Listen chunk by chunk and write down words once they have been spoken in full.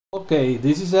Okay,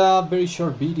 this is a very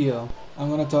short video. I'm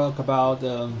gonna talk about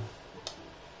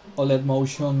OLED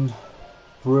Motion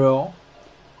Pro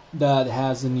that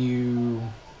has a new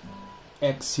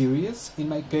X series. In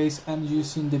my case, I'm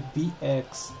using the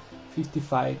BX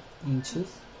 55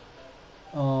 inches.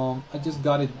 I just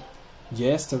got it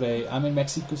yesterday. I'm in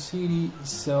Mexico City,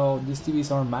 so these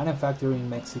TVs are manufactured in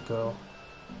Mexico.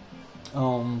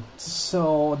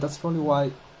 So that's probably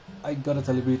why I got it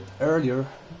a little bit earlier.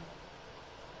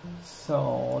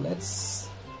 So let's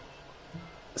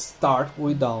start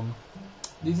with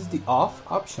this is the off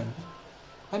option.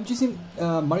 I'm using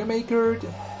Mario Maker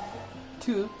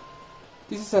 2.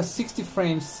 This is a 60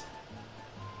 frames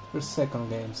per second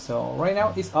game, so right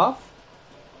now it's off.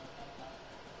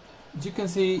 As you can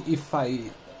see, if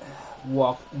I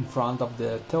walk in front of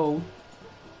the toad,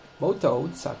 both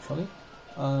toads actually,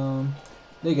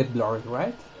 they get blurry,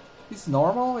 right? It's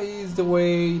normal, it's the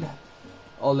way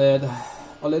OLED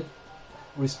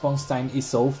response time is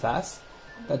so fast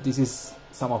that this is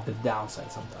some of the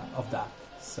downsides of that.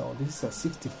 So this is a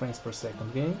 60 frames per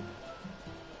second game,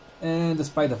 and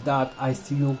despite of that, I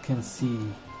still can see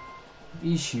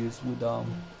issues with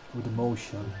the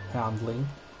motion handling.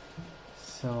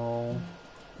 So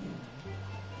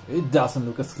it doesn't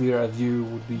look as clear as you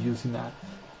would be using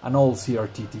an old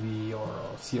CRT TV or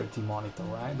a CRT monitor,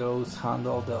 right? Those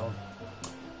handle the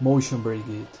motion very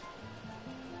good.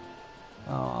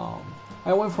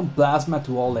 I went from plasma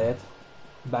to OLED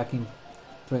back in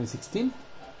 2016.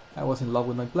 I was in love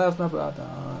with my plasma, but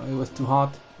it was too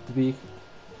hot, too big,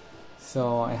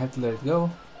 so I had to let it go.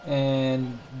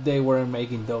 And they weren't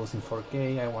making those in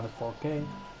 4K. I wanted 4K.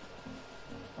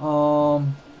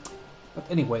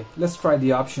 But anyway, let's try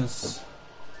the options.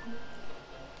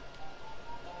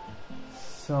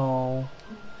 So,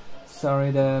 sorry,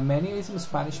 the menu is in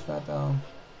Spanish, but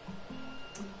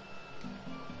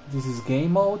this is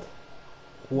game mode,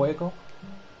 juego.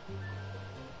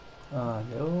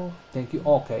 No, thank you.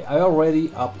 Okay, I already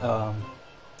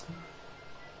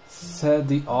set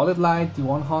the OLED light to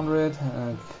 100.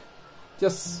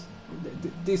 Just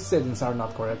these settings are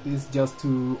not correct. It's just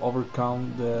to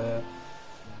overcome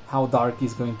how dark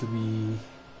is going to be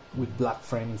with black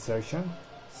frame insertion.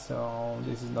 So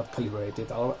this is not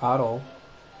calibrated at all.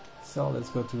 So let's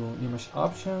go to image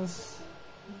options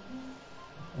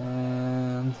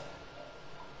and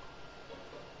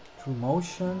true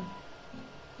motion.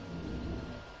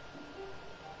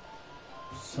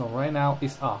 So right now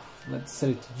it's off. Let's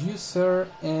set it to user,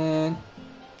 and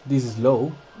this is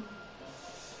low.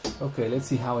 Okay, let's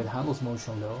see how it handles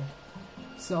motion low.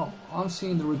 So I'm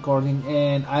seeing the recording,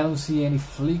 and I don't see any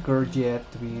flicker yet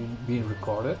being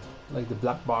recorded, like the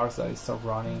black bars that start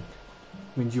running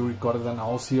when you recorded an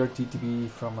old CRT TV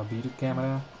from a video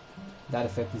camera. That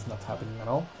effect is not happening at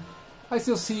all. I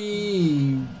still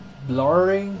see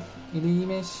blurring in the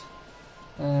image.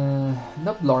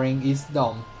 Not blurring, is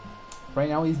dumb. Right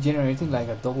now it's generating like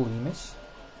a double image,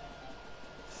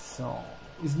 so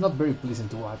it's not very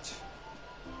pleasant to watch.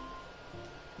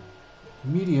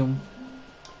 Medium.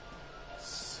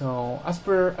 So as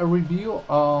per a review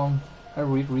I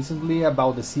read recently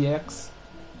about the CX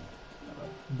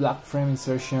black frame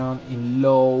insertion, in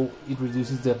low it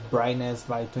reduces the brightness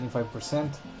by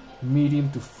 25%, medium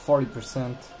to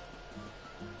 40%,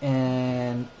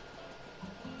 and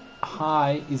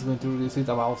high is going to reduce it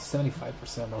about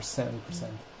 75% or 70%.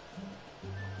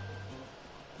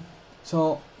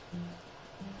 So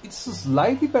it's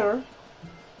slightly better.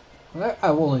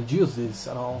 I won't use this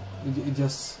at all. It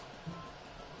just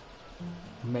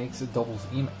makes a double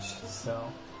image.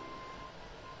 So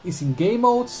it's in game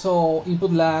mode, so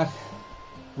input lag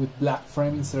with black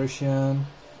frame insertion,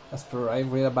 as per I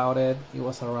read about it, it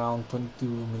was around 22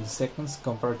 milliseconds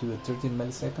compared to the 13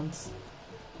 milliseconds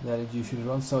that it usually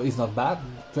runs. So it's not bad.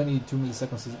 22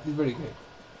 milliseconds is very good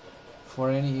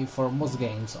for most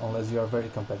games, unless you are very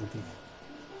competitive.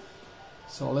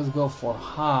 So let's go for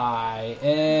high,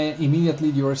 and immediately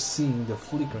you are seeing the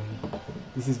flickering.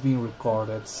 This is being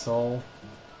recorded, so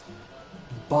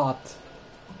but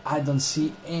I don't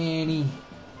see any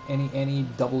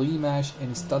double image,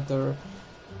 any stutter.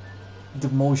 The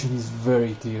motion is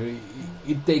very clear.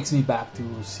 It takes me back to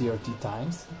CRT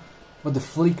times, but the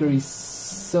flicker is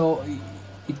so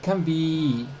it can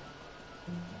be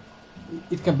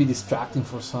distracting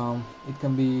for some. It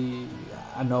can be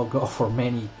a no-go for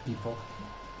many people.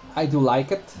 I do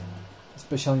like it,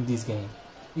 especially in this game.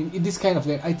 In this kind of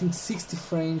game, I think 60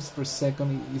 frames per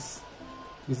second is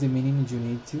the minimum you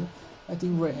need to. I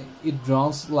think it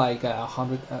runs like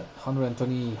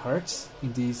 120 Hertz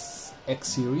in this X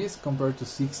series compared to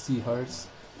 60 Hertz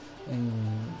in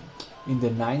the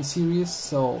 9 series,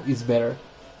 so it's better.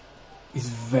 is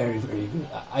very good.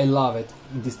 I love it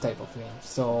in this type of game,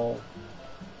 so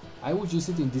I would use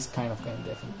it in this kind of game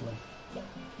definitely.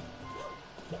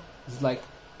 It's like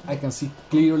I can see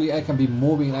clearly, I can be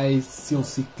moving, I still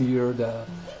see clear the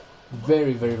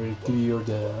very clear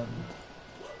the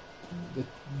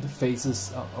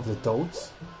faces of the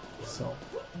toads, so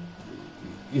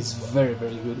it's very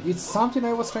good. It's something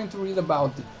I was trying to read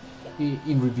about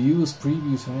in reviews,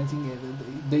 previews, or anything.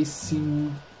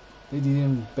 They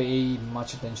didn't pay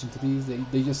much attention to this.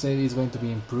 They just said it's going to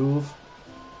be improved.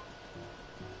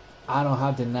 I don't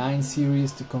have the 9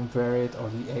 series to compare it, or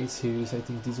the 8 series. I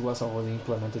think this was already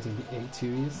implemented in the 8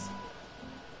 series.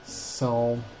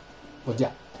 So, but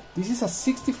yeah, this is a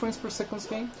 60 frames per second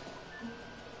game.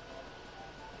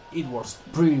 It works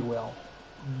pretty well,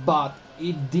 but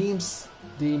it dims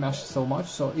the image so much,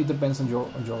 so it depends on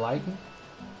your liking.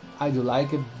 I do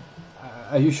like it.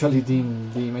 I usually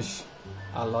dim the image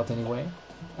a lot anyway.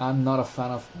 I'm not a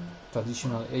fan of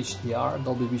traditional HDR.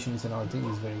 Dolby Vision is another thing,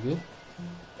 it's very good.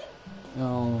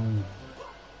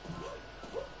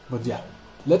 But yeah,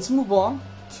 let's move on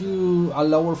to a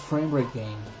lower frame rate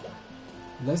game.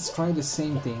 Let's try the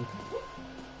same thing,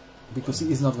 because it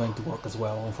is not going to work as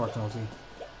well, unfortunately.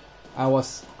 I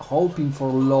was hoping for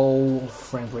low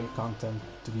frame rate content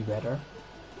to be better,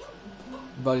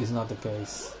 but it's not the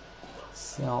case.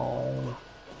 So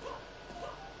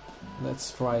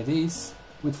let's try this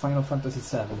with Final Fantasy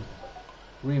VII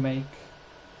Remake.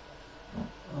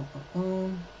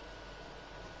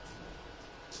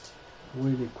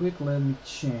 Really quick, let me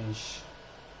change.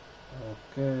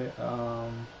 Okay,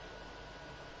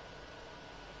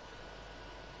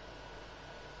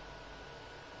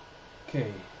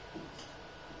 okay.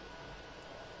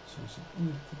 Change the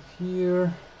input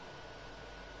here.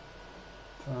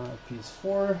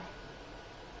 PS4.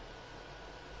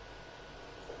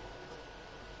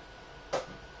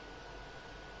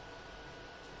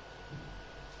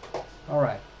 All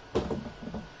right.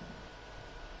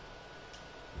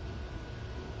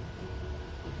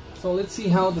 So let's see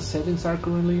how the settings are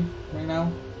currently right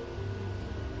now.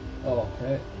 Oh,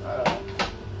 okay.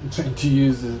 I'm trying to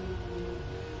use the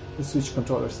Switch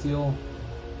controller still.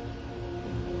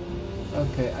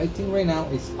 Okay, I think right now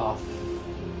it's off.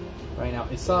 Right now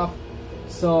it's off.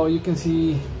 So you can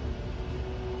see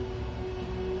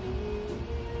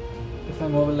if I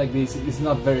move it like this, it's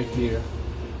not very clear.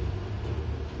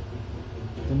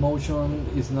 The motion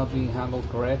is not being handled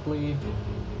correctly.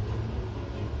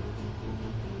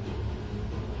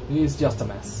 It's just a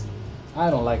mess. I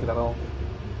don't like it at all.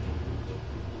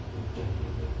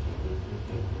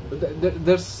 But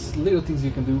there's little things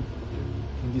you can do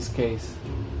in this case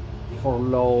for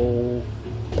low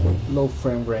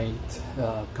frame rate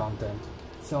content.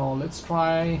 So let's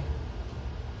try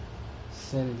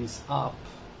setting this up.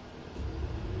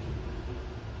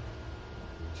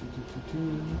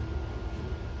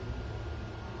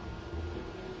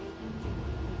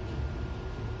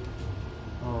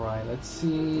 Alright, let's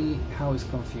see how it's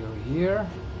configured here.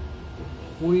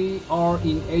 We are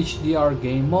in HDR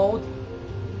game mode.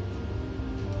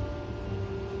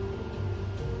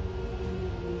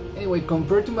 Anyway,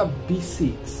 compared to my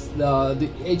B6, the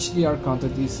HDR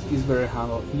content is very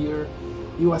handled here.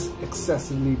 It was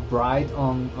excessively bright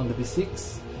on the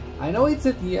B6. I know it's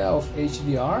an idea of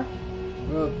HDR,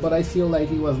 but I feel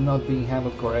like it was not being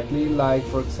handled correctly. Like,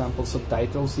 for example,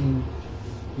 subtitles in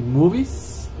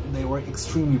movies, they were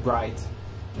extremely bright,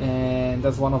 and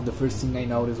that's one of the first things I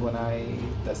noticed when I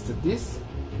tested this.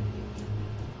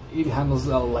 It handles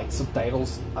like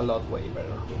subtitles a lot way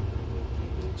better.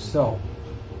 So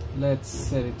let's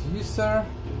set it to user.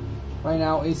 Right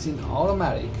now it's in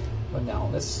automatic, but now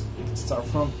let's start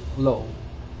from low.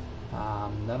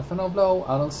 Not a fan of low.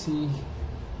 I don't see.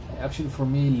 Actually, for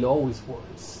me, low is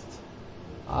worst.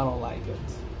 I don't like it.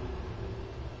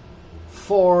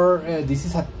 This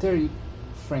is a 30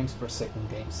 frames per second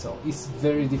game, so it's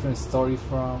very different story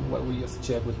from what we just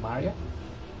checked with Mario.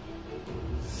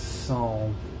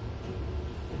 So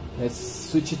let's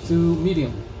switch it to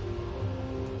medium.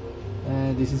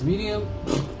 And this is medium.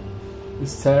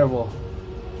 It's terrible.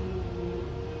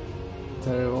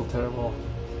 Terrible.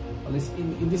 At least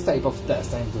in this type of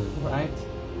test I'm doing, right?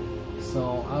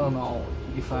 So I don't know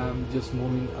if I'm just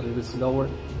moving a little bit slower.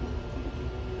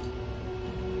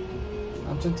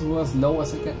 I'm trying to go as low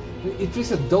as I can. It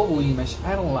creates a double image.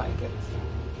 I don't like it.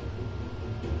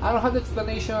 I don't have the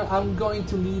explanation. I'm going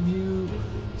to leave you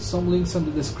some links on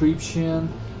the description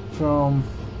from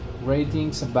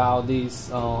ratings about this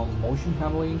motion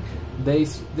handling. They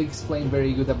explain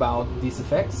very good about these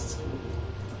effects,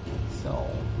 so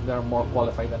they're more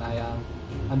qualified than I am.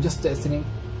 I'm just testing it,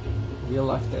 real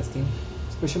life testing,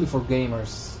 especially for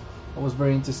gamers. I was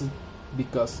very interested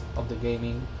because of the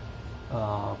gaming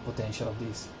potential of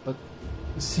this. But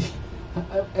you see,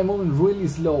 I'm moving really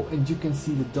slow, and you can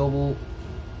see the double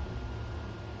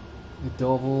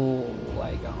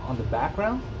like on the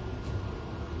background.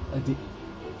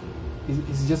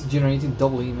 It's just generating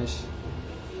double image.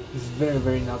 It's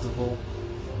very noticeable.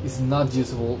 It's not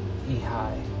usable in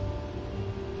high.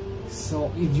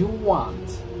 So if you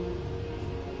want,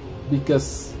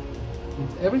 because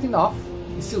with everything off,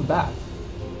 it's still bad.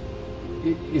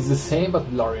 It's the same but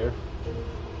blurrier.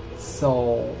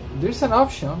 So there's an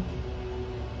option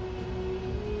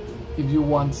if you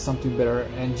want something better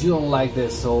and you don't like the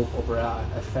soap opera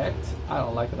effect. I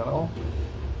don't like it at all.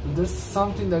 There's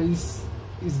something that is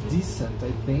decent,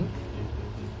 I think.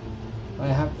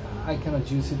 I cannot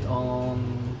use it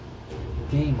on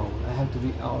game mode. I have to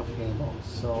be out of game mode.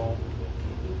 So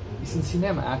it's in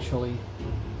cinema actually.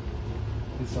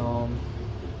 It's on.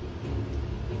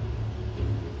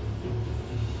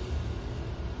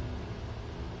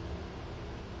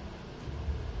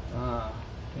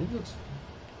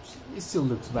 It still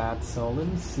looks bad. So let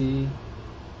me see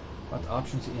what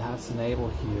options it has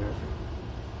enabled here.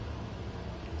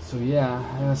 So yeah,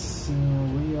 has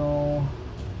seen real.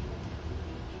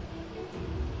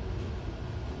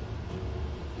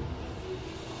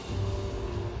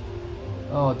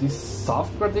 Oh, this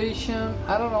soft gradation.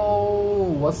 I don't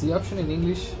know what's the option in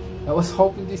English. I was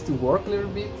hoping this to work a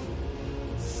little bit.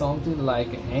 Something like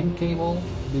an end cable,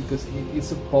 because it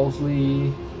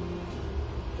supposedly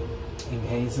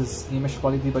enhances image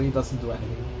quality, but it doesn't do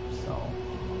anything. So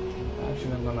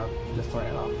actually I'm gonna just turn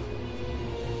it off.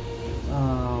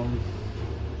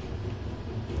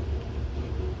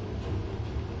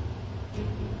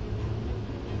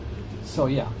 So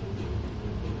yeah,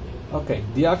 okay,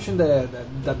 the option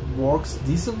that works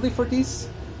decently for this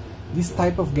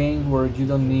type of game where you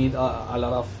don't need a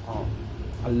lot of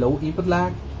a low input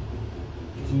lag,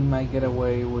 you might get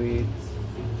away with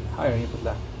higher input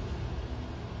lag.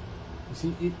 You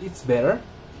see, it's better.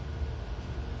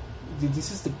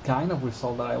 This is the kind of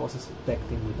result that I was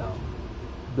expecting with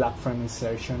Black Frame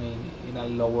Insertion in a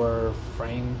lower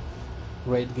frame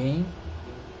rate game.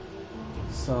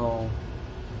 So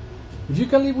if you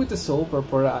can live with the soap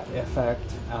opera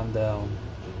effect and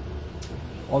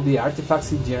all the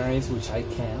artifacts it generates, which I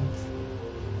can't,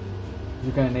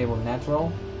 you can enable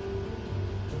natural.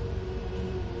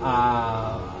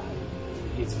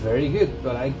 It's very good,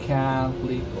 but I can't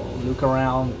look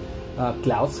around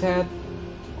Cloud's head.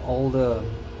 All the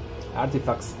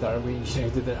artifacts that are being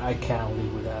generated, I can't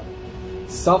live with that.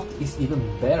 Soft is even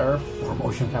better for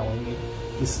motion handling.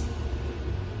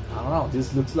 I don't know,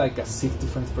 this looks like a 60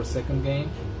 frames per second game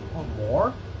or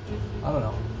more. I don't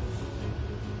know.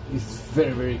 It's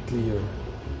very clear,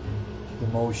 the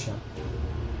motion.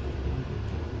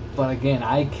 But again,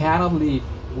 I cannot live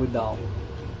without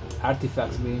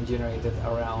artifacts being generated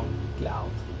around Cloud.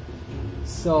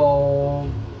 So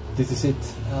this is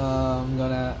it. I'm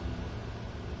gonna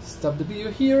stop the video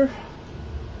here.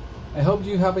 I hope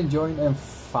you have enjoyed and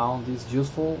found this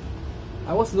useful.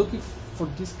 I was looking for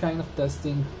this kind of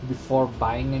testing before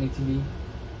buying any TV,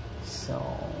 so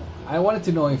I wanted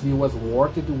to know if it was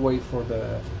worth it to wait for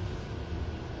the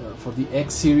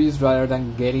X series rather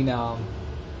than getting a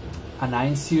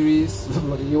 9 series.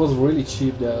 It was really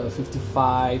cheap. The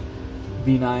 55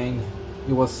 B9,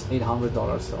 it was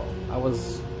 $800, so I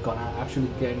was gonna actually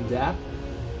get that.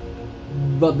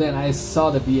 But then I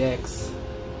saw the BX,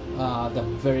 the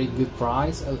very good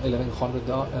price,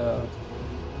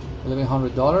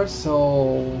 $1,100,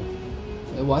 so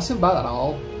it wasn't bad at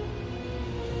all.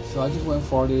 So I just went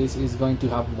for this. It's going to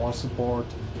have more support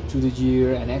through the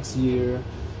year and next year,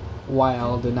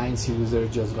 while the 9 series they're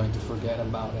just going to forget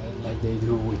about it like they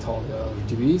do with all the other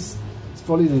TVs. It's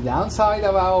probably the downside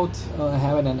about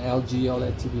having an LG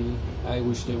OLED TV. I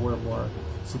wish they were more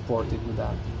supportive with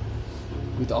that,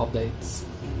 with updates.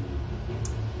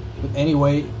 But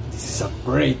anyway, this is a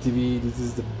great TV. This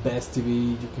is the best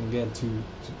TV you can get to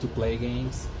play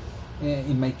games.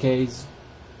 In my case,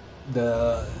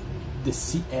 the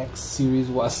CX series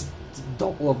was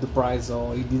double of the price,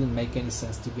 so it didn't make any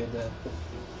sense to get the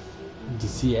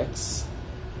CX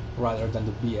rather than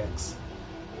the BX.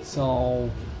 So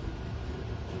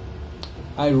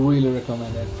I really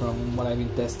recommend it. From what I've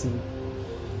been testing,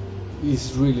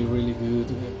 it's really good.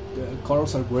 The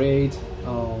colors are great.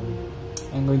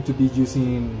 I'm going to be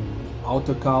using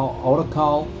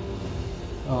AutoCal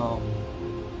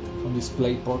from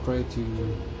Display Portrait to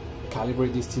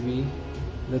calibrate this TV.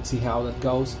 Let's see how that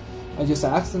goes. I just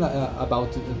asked them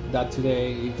about that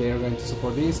today, if they are going to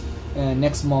support this. and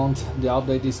next month the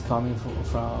update is coming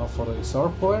for the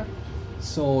software,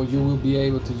 so you will be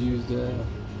able to use the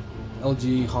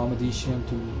LG Home Edition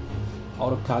to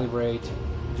auto calibrate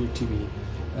your TV.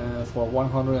 For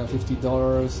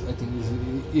 $150, I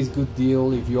think is good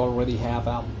deal if you already have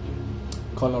a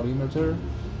colorimeter.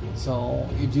 So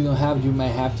if you don't have, you may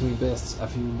have to invest a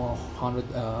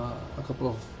couple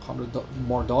of hundred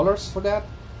more dollars for that.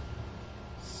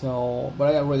 So,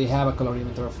 but I already have a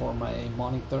colorimeter for my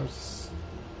monitors.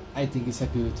 I think it's a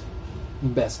good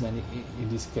investment in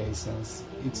this case, since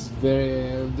it's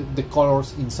the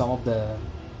colors in some of the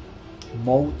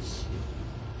modes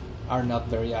are not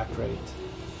very accurate.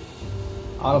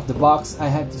 Out of the box, I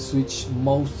had to switch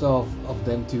most of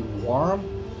them to warm,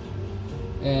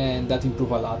 and that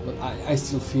improved a lot, but I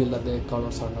still feel that the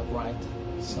colors are not right,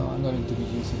 so I'm going to be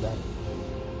using that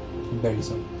very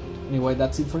soon. Anyway,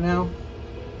 that's it for now.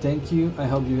 Thank you. I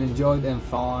hope you enjoyed and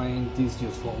find this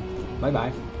useful. Bye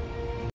bye.